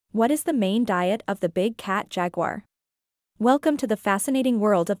What is the main diet of the big cat jaguar? Welcome to the fascinating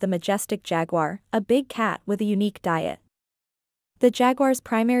world of the majestic jaguar, a big cat with a unique diet. The jaguar's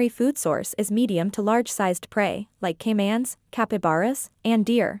primary food source is medium to large-sized prey, like caimans, capybaras, and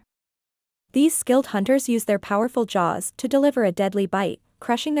deer. These skilled hunters use their powerful jaws to deliver a deadly bite,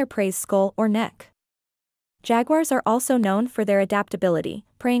 crushing their prey's skull or neck. Jaguars are also known for their adaptability,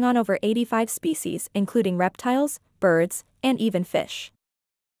 preying on over 85 species including reptiles, birds, and even fish.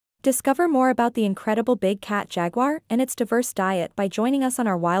 Discover more about the incredible big cat jaguar and its diverse diet by joining us on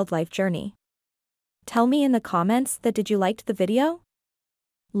our wildlife journey. Tell me in the comments that did you like the video?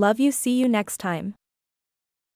 Love you, see you next time.